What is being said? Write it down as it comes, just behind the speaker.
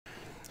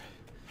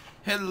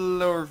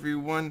Hello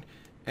everyone,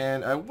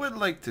 and I would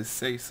like to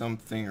say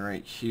something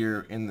right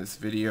here in this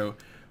video.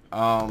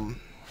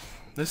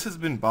 This has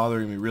been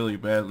bothering me really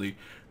badly.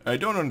 I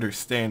don't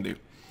understand it.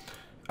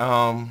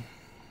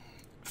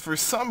 For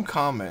some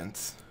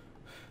comments,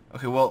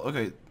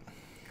 okay,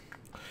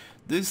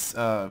 this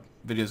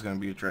video is going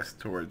to be addressed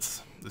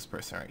towards this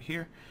person right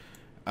here,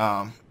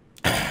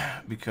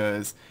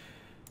 because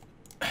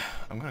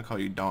I'm going to call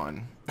you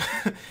Dawn,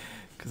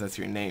 because that's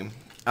your name.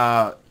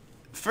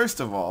 First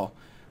of all,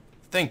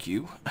 thank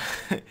you.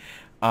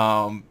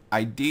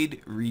 I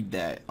did read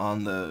that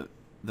on the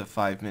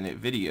 5-minute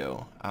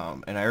video,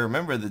 and I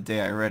remember the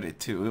day I read it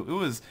too.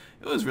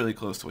 It was really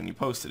close to when you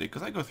posted it,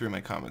 because I go through my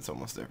comments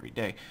almost every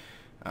day.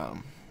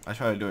 I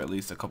try to do it at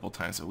least a couple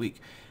times a week,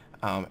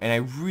 and I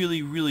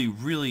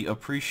really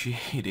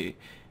appreciate it,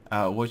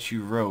 what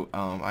you wrote.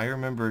 I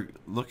remember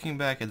looking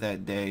back at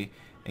that day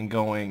and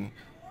going,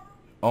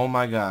 oh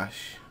my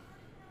gosh,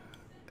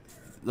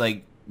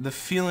 like, the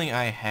feeling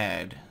I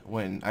had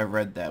when I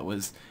read that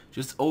was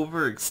just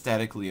over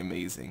ecstatically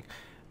amazing.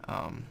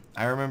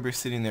 I remember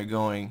sitting there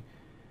going,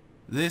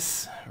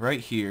 this right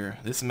here,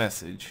 this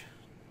message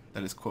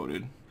that is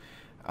quoted,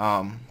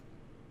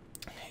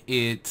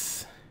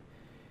 it's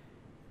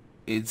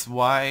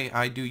why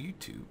I do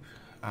YouTube.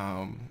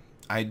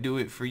 I do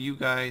it for you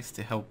guys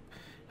to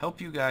help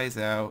you guys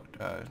out.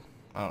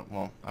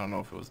 Well, I don't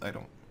know if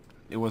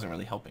it wasn't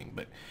really helping,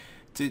 but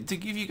to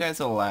give you guys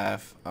a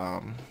laugh,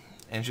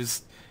 and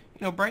just,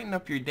 brighten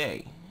up your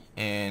day.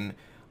 And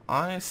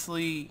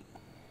honestly,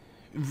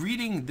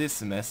 reading this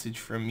message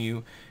from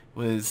you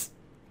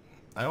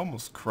I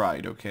almost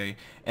cried, okay?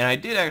 And I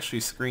did actually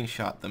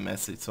screenshot the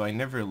message, so I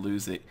never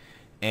lose it,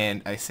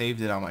 and I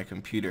saved it on my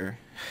computer.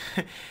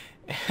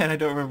 And I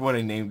don't remember what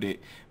I named it,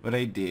 but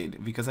I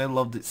did, because I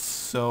loved it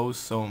so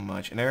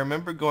much. And I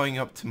remember going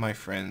up to my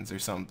friends or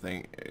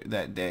something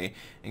that day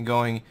and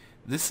going,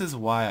 this is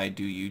why I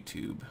do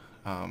YouTube.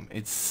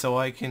 It's so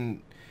I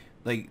can,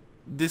 like,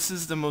 this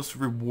is the most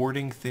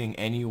rewarding thing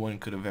anyone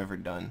could have ever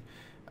done,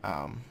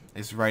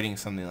 is writing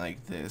something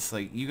like this.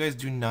 Like, you guys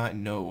do not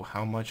know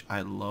how much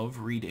I love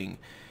reading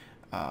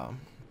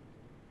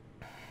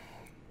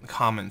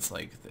comments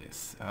like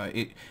this.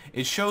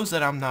 It shows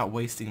that I'm not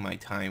wasting my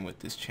time with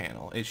this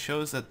channel. It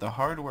shows that the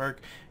hard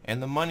work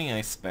and the money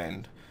I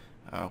spend,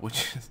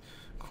 which is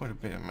quite a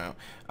bit amount,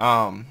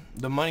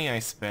 the money I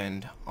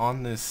spend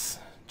on this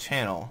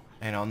channel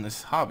and on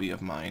this hobby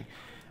of mine,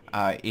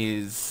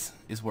 is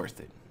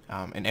worth it.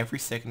 And every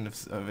second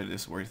of it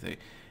is worth it.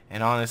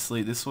 And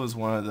honestly, this was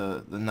one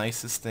of the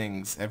nicest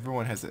things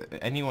anyone has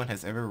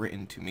ever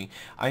written to me.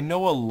 I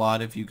know a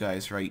lot of you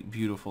guys write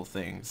beautiful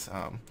things,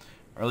 or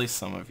at least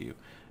some of you,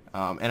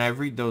 and I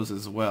read those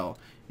as well.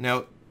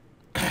 Now,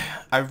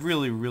 I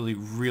really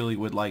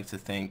would like to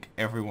thank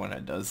everyone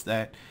that does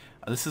that.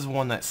 This is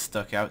one that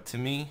stuck out to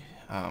me,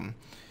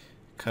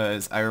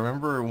 because I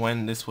remember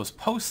when this was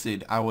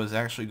posted, I was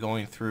actually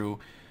going through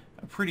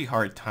a pretty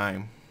hard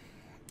time.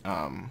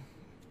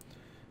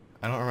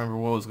 I don't remember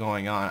what was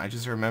going on. I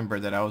just remember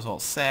that I was all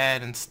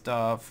sad and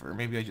stuff, or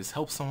maybe I just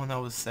helped someone that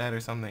was sad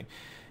or something,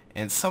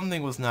 and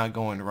something was not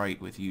going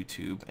right with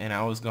YouTube, and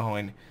I was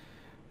going,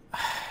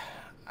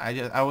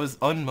 I was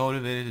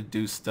unmotivated to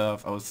do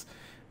stuff. I was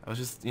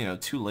just,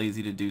 too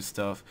lazy to do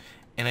stuff,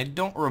 and I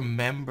don't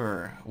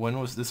remember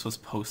when this was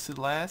posted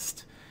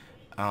last,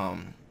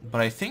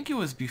 but I think it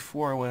was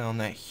before I went on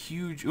that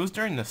huge, it was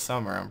during the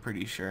summer, I'm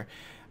pretty sure,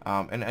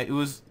 and it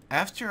was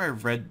after I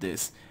read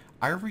this.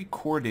 I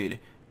recorded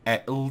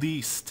at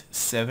least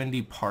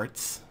 70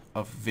 parts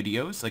of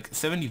videos, like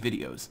 70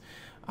 videos,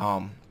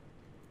 and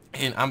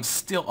I'm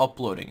still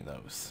uploading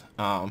those.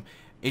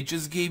 It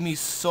just gave me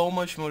so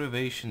much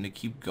motivation to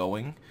keep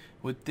going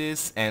with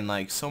this, and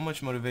like so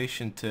much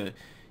motivation to,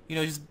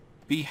 just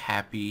be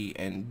happy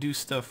and do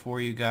stuff for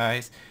you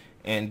guys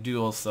and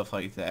do all stuff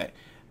like that.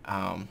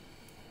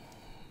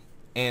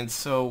 And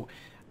so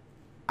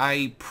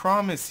I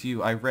promise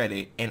you I read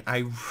it, and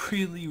I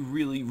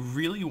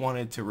really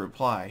wanted to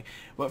reply,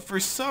 but for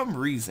some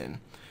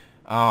reason,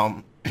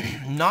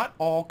 not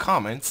all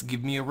comments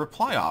give me a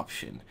reply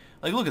option.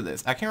 Like, look at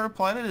this. I can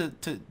reply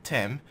to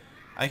Tim,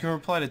 I can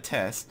reply to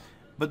Tess,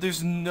 but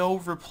there's no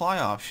reply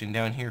option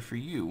down here for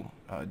you,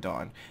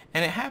 Dawn.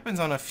 And it happens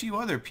on a few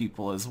other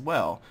people as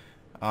well.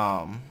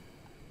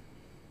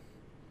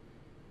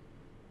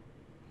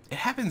 It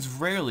happens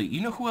rarely.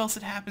 You know who else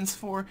it happens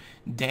for?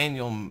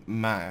 Daniel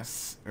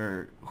Mass,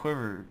 or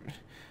whoever,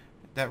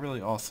 that really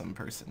awesome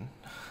person.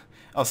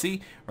 Oh,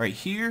 see, right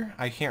here,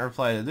 I can't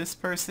reply to this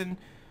person.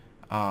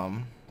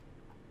 And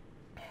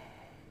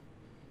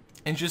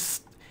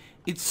just,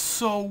 it's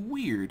so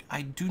weird.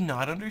 I do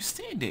not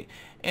understand it.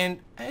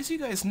 And as you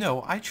guys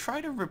know, I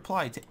try to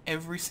reply to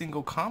every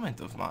single comment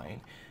of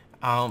mine.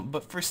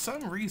 But for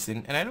some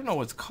reason, and I don't know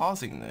what's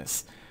causing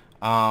this,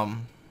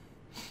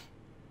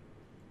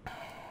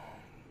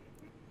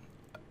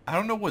 I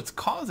don't know what's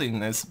causing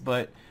this,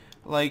 but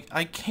like,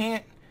 I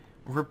can't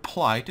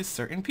reply to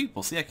certain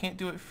people. See, I can't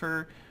do it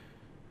for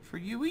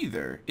you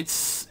either.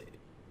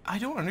 I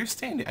don't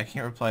understand it. I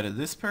can't reply to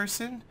this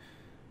person.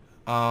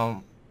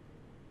 And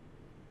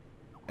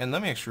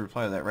let me actually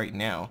reply to that right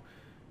now.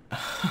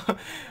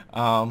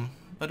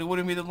 But it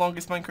wouldn't be the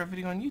longest Minecraft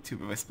video on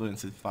YouTube if I split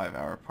into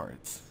 5-hour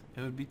parts.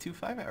 It would be 2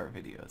 5-hour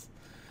videos.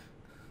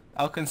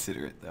 I'll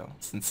consider it though,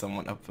 since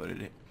someone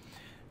upvoted it.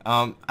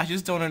 I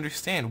just don't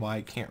understand why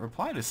I can't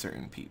reply to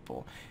certain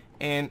people.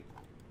 And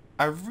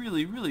I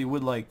really, really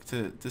would like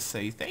to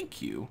say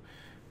thank you.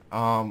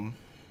 And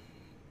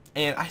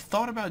I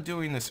thought about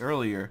doing this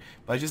earlier,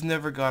 but I just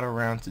never got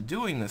around to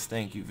doing this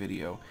thank you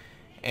video.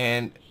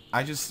 And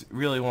I just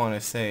really want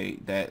to say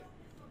that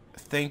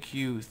thank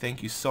you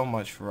so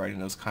much for writing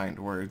those kind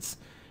words.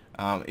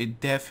 It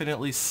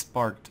definitely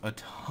sparked a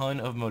ton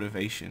of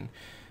motivation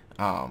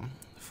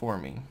for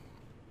me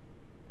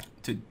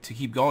to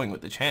keep going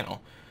with the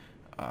channel,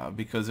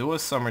 because it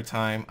was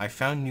summertime. I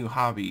found new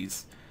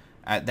hobbies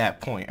at that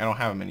point. I don't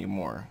have them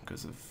anymore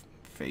because of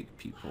fake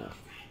people.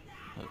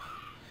 Ugh.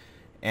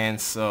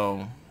 And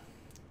so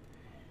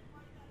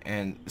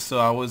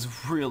I was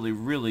really,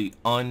 really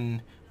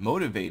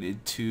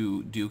unmotivated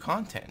to do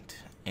content,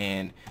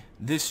 and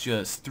this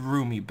just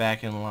threw me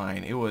back in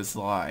line. It was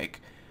like,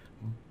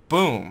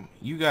 boom,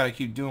 you gotta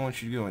keep doing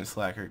what you're doing,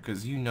 slacker,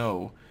 because you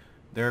know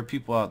there are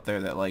people out there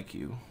that like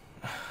you.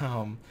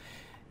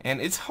 And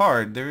it's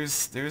hard.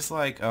 There's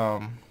like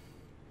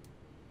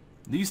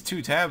these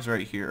 2 tabs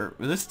right here,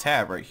 or this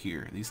tab right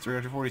here, these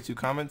 342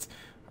 comments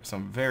are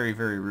some very,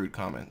 very rude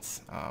comments.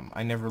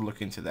 I never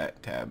look into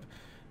that tab,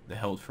 the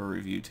held for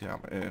review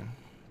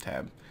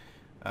tab,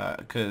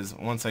 because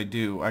once I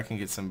do, I can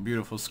get some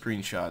beautiful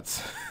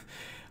screenshots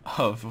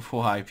of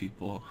why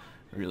people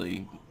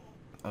really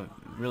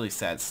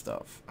sad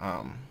stuff.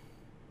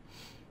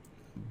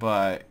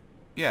 But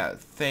yeah,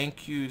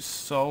 thank you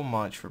so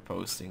much for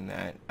posting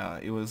that.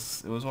 It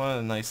was one of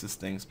the nicest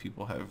things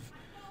people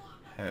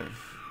have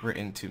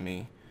written to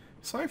me.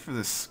 Sorry for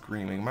this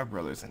screaming. My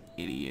brother's an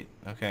idiot.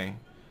 Okay,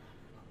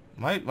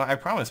 I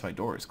promise my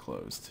door is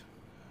closed,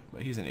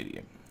 but he's an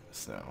idiot.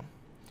 So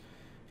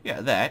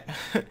yeah, that.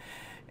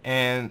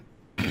 And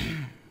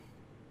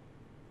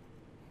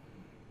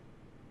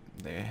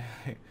there.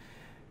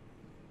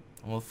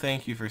 Well,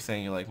 thank you for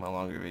saying you like my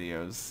longer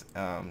videos.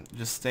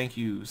 Just thank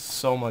you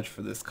so much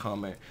for this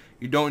comment.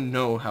 You don't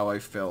know how I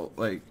felt.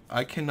 Like,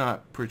 I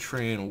cannot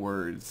portray in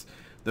words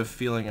the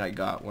feeling I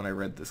got when I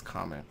read this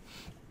comment.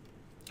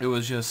 It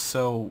was just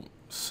so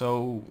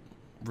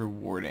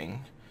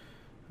rewarding.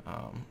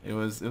 It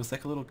was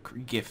like a little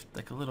gift,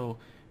 like a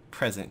little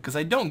present, because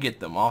I don't get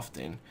them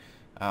often,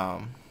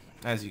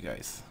 as you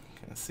guys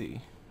can see.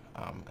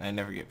 I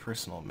never get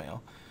personal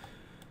mail,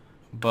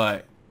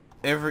 but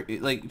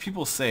like,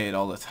 people say it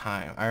all the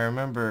time. I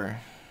remember,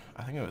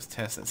 I think it was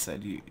Tess that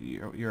said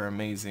you're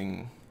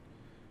amazing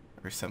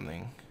or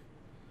something.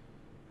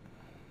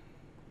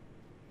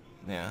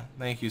 Yeah,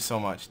 thank you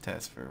so much,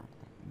 Tess, for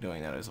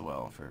doing that as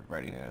well, for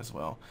writing it as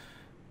well.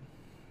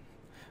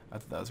 I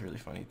thought that was really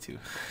funny too.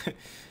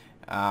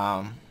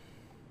 And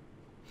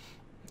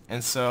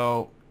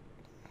so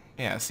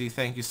yeah, see,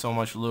 thank you so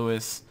much,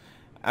 Lewis.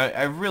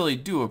 I really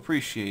do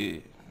appreciate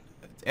it.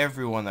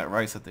 Everyone that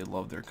writes that they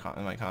love their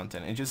my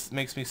content. It just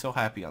makes me so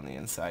happy on the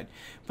inside.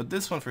 But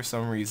this one, for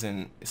some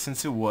reason,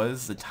 since it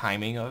was the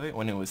timing of it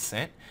when it was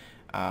sent,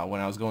 when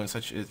I was going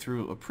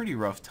through a pretty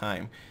rough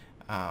time,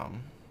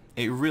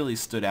 it really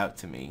stood out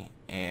to me,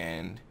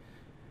 and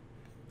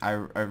I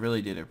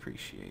really did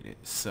appreciate it.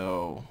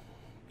 So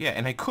yeah,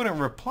 and I couldn't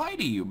reply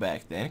to you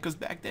back then, because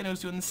back then I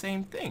was doing the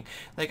same thing.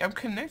 Like, I'm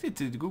connected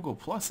to Google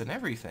Plus and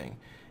everything,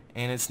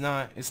 and it's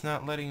not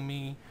letting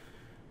me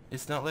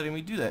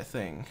do that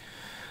thing.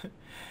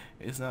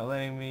 It's not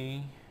letting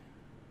me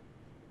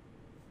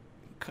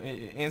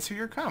answer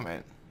your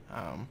comment.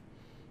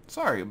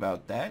 Sorry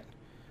about that.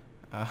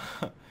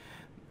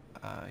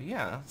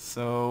 Yeah,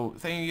 so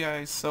thank you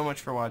guys so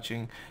much for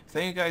watching.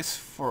 Thank you guys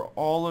for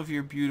all of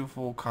your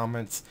beautiful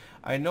comments.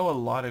 I know a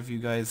lot of you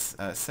guys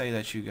say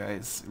that you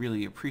guys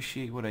really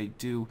appreciate what I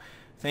do.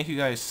 Thank you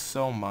guys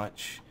so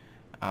much.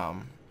 I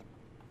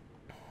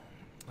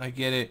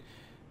get it.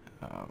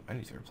 I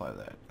need to reply to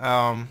that.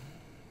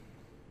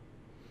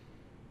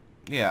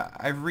 Yeah,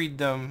 I read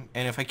them,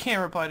 and if I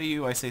can't reply to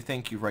you, I say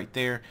thank you right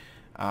there.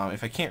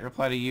 If I can't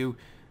reply to you,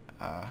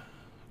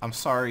 I'm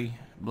sorry.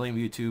 Blame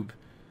YouTube.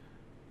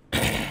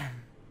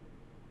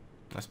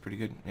 That's pretty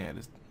good. Yeah, it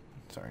is.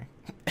 Sorry.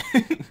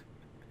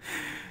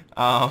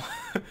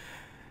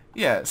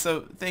 Yeah,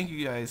 so thank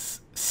you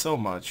guys so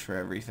much for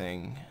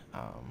everything.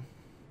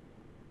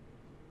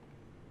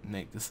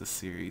 Make this a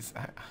series.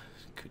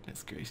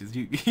 Goodness gracious,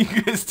 you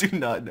guys do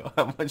not know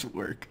how much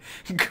work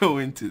go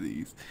into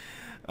these.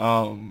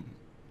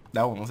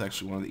 That one was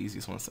actually one of the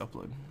easiest ones to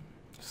upload,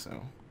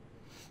 so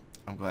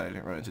I'm glad I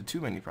didn't run into too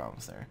many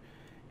problems there.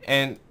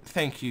 And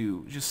thank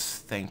you,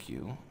 just thank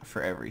you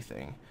for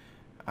everything.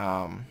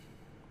 I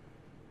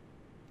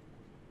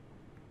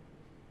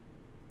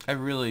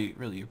really,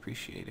 really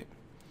appreciate it.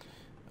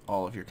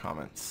 All of your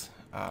comments.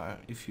 I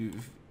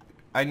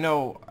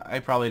know I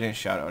probably didn't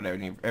shout out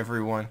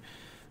everyone.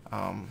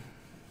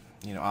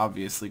 You know,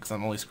 obviously, because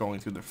I'm only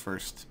scrolling through the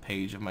first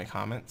page of my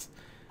comments.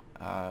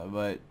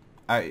 But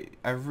I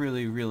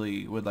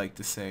really would like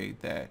to say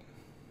that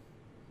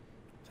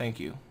thank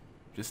you.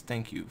 Just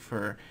thank you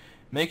for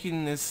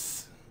making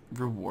this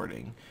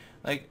rewarding.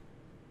 Like,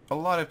 a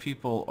lot of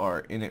people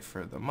are in it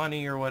for the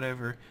money or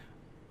whatever.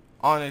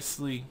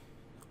 Honestly,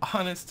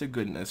 honest to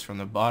goodness, from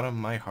the bottom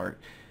of my heart,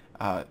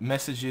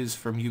 messages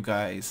from you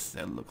guys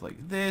that look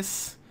like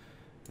this,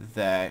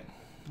 that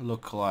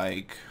look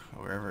like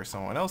wherever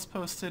someone else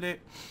posted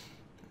it,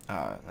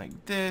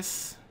 like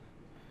this,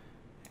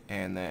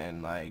 and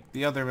then like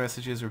the other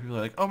messages where people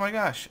are like, oh my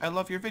gosh, I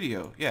love your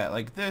video. Yeah,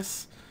 like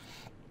this.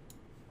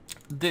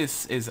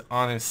 This is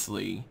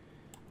honestly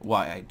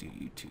why I do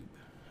YouTube.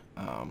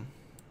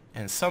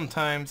 And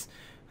sometimes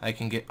I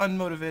can get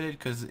unmotivated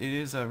because it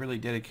is a really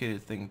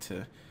dedicated thing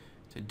to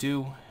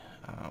do.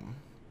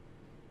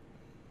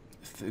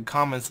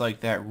 Comments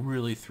like that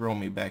really throw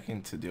me back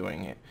into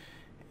doing it.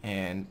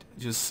 And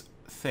just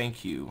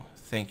thank you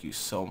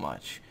so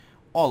much,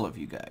 all of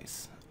you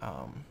guys.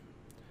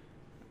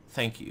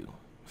 Thank you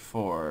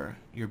for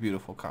your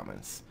beautiful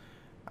comments.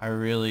 I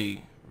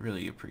really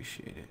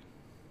appreciate it.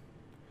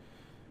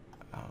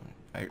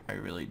 I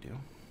really do.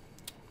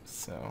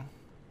 So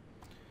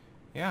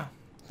yeah,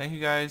 thank you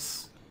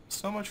guys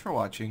so much for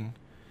watching.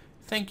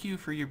 Thank you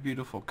for your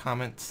beautiful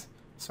comments.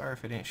 Sorry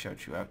if I didn't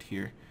shout you out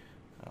here.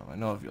 I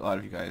know a lot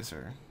of you guys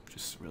are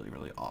just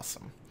really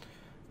awesome.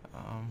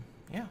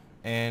 Yeah,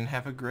 and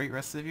have a great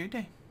rest of your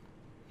day.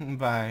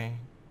 Bye.